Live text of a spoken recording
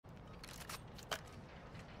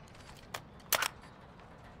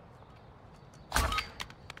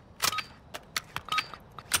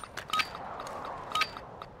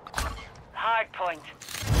point.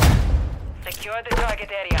 Secure the target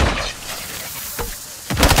area.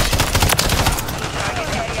 Target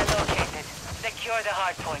area located. Secure the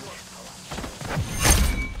hard point.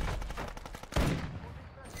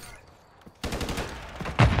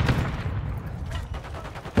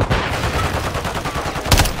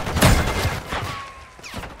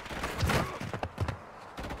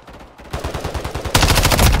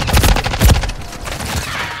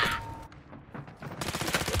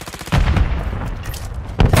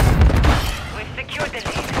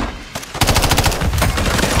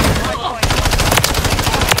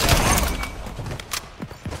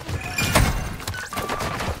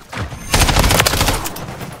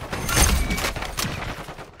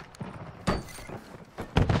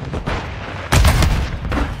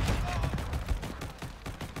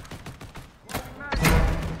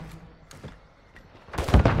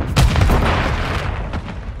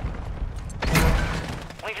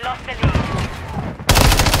 We've lost the lead.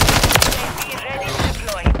 UAV ready to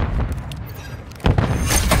deploy.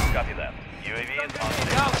 Copy that. UAV is on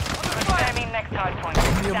station. Confirming next hard point.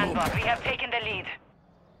 Stand by. We have taken the lead.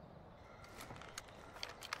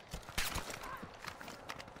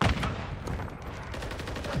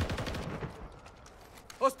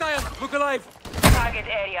 Hostiles, look alive! Target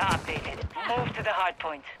area updated. Move to the hard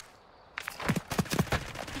point.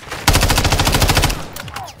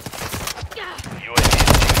 UAV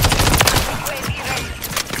ready.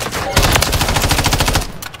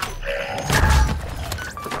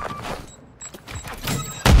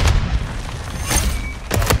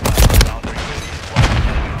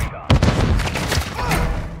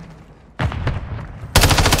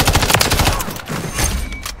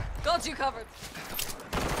 Got you covered.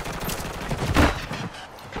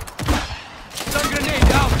 Stun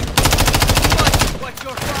grenade out! Watch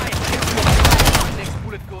your fire! Next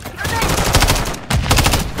bullet goes to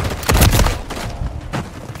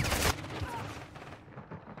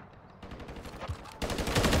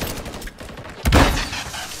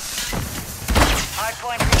Hard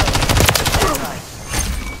point relocated.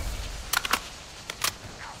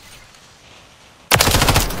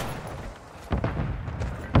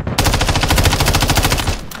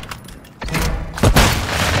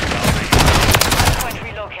 Hard point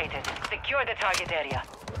relocated. Secure the target area.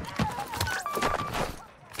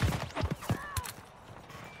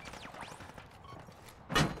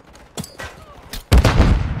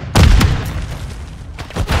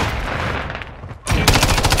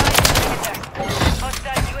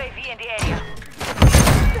 Hostile UAV in the area.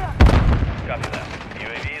 Copy that.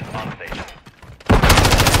 UAV is on station.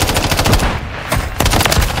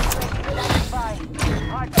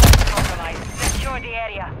 Hard point compromised. Secure the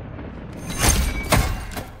area.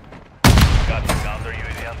 Got you. Counter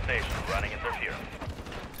UAV on station. Running interference.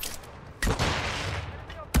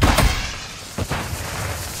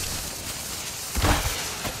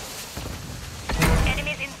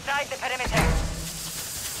 Enemies inside the perimeter.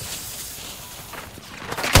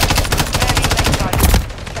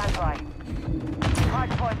 Stand by. Hard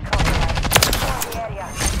point compromised. Secure the area.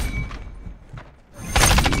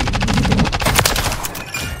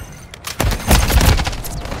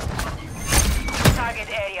 Target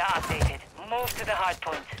area updated. Move to the hard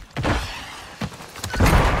point.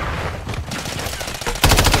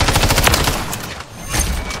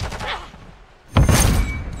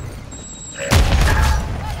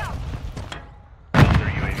 Counter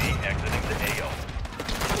UAV exiting the AO.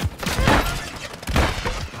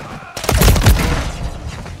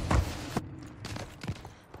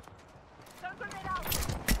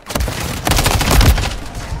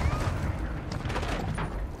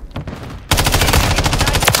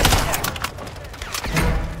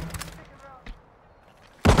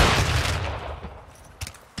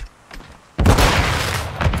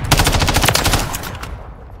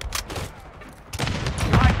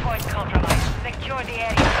 Hard point compromised. Secure the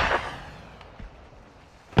area.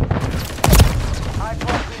 Hard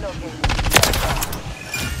point relocated.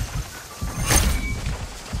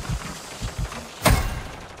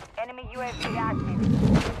 Enemy UAV active.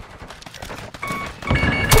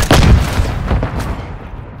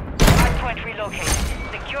 Hard point relocated.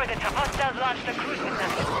 Secure the top. Hostiles launched a cruise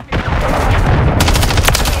missile.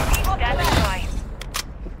 UAV standing by.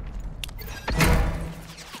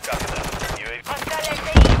 Copy that. UAV. Hostile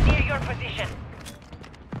SAE near your position.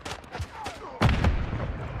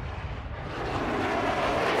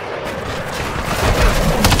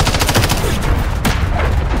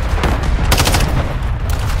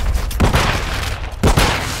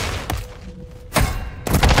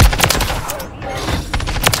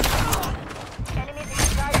 Enemies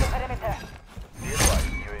inside the perimeter. Be advised.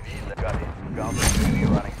 UAV is got it. Counter UAV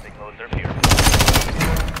running signal interference.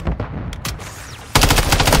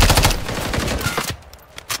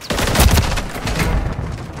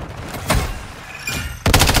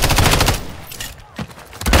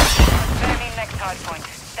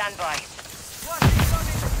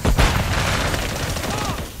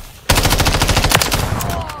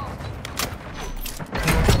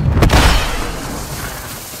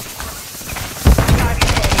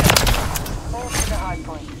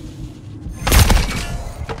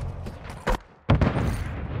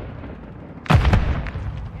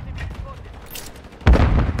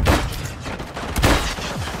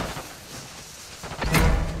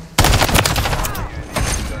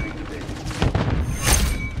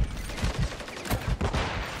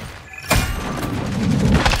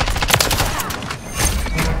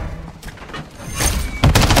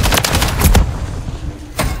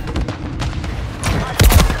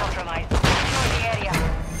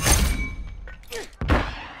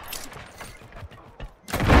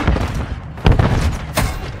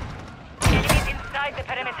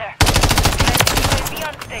 perimeter. UAV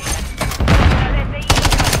on station. Hostile SAE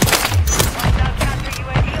incoming. Hostile counter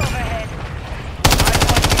UAV overhead.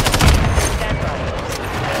 Hardpoint relocated. Stand by.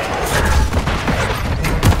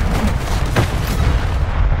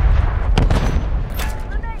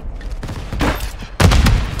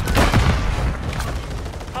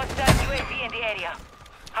 Hostile UAV in the area.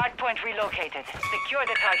 Hardpoint relocated. Secure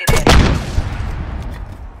the target area.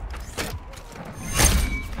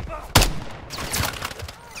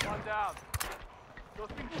 One down. Those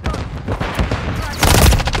things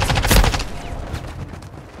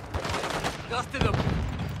dusted them.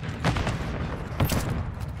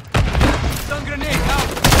 Stun grenade out.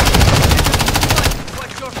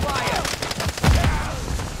 Watch your fire.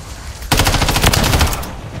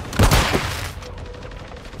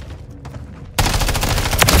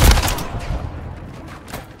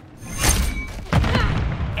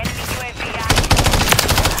 Enemy UAV active.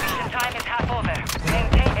 Mission time is half over.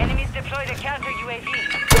 Maintain. Enemies deploy the counter UAV.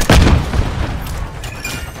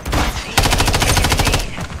 The enemy's taking the lead.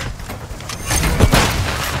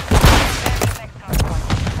 Next hardpoint.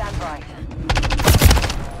 Stand by.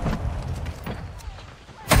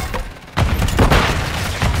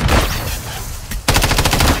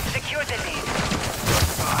 Secure the lead.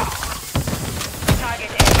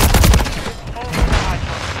 Target area. Move to the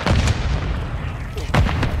hardpoint.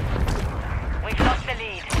 We've lost the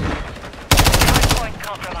lead. Hardpoint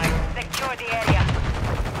compromised. Secure the area.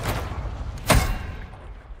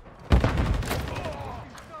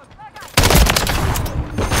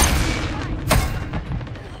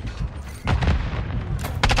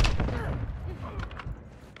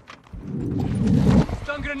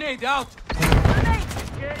 Stun grenade out.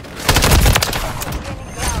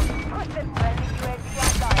 Gaining ground. Push them. Friendly UAV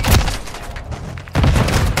online.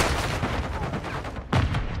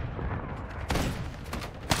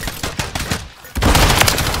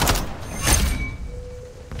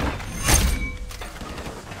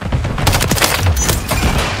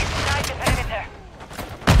 Inside the perimeter.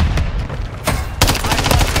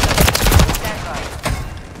 Stand by.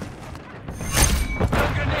 Stun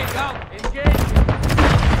grenade out. Engage.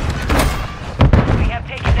 We have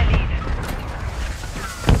taken the lead.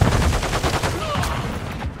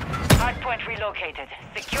 Hardpoint relocated.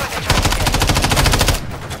 Secure the target.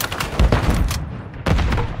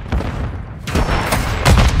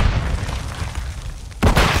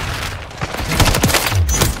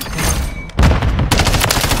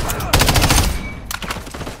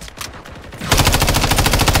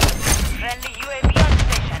 Friendly UAV on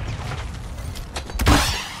station.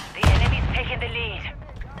 The enemy's taking the lead.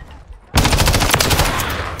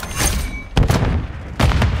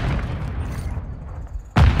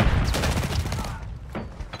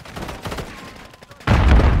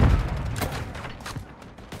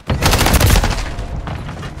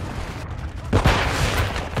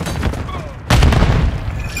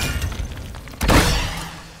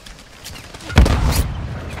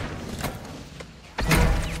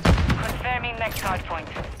 Confirming next hardpoint.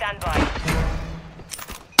 Stand by.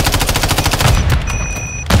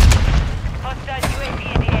 Hostile UAV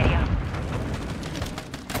in the area.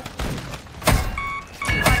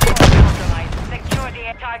 Hardpoint compromised. Secure the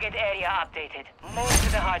target area updated. Move to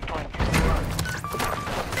the hardpoint.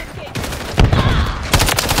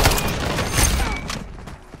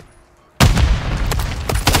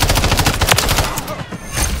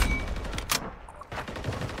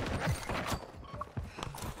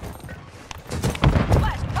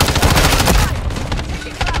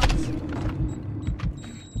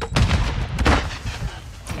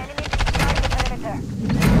 Enemy inside the perimeter.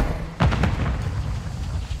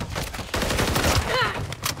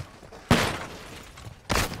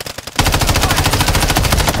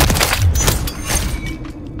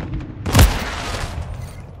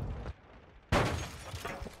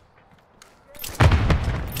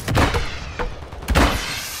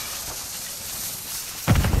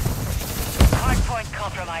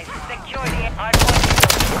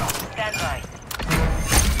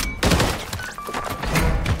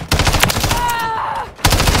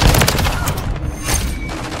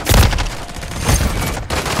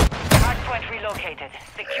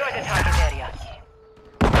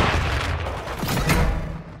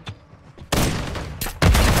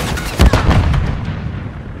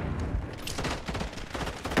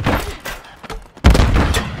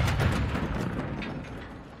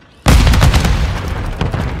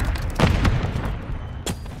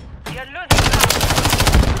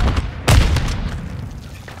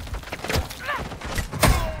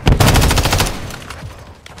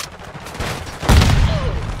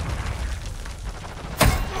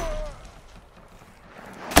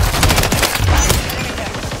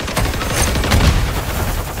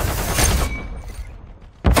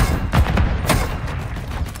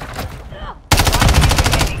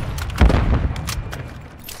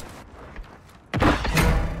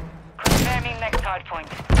 point.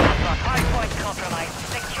 Hard point compromised.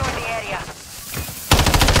 Secure the area.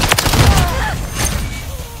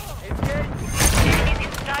 Enemies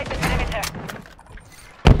inside the perimeter.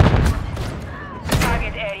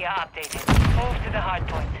 Target area updated. Move to the hard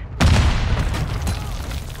point.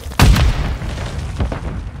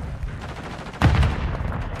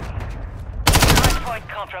 Hard point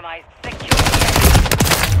compromised. Secure the area.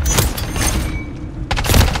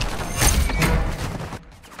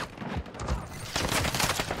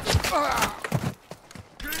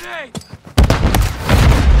 Grenade!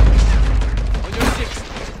 On your six.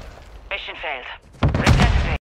 Mission failed.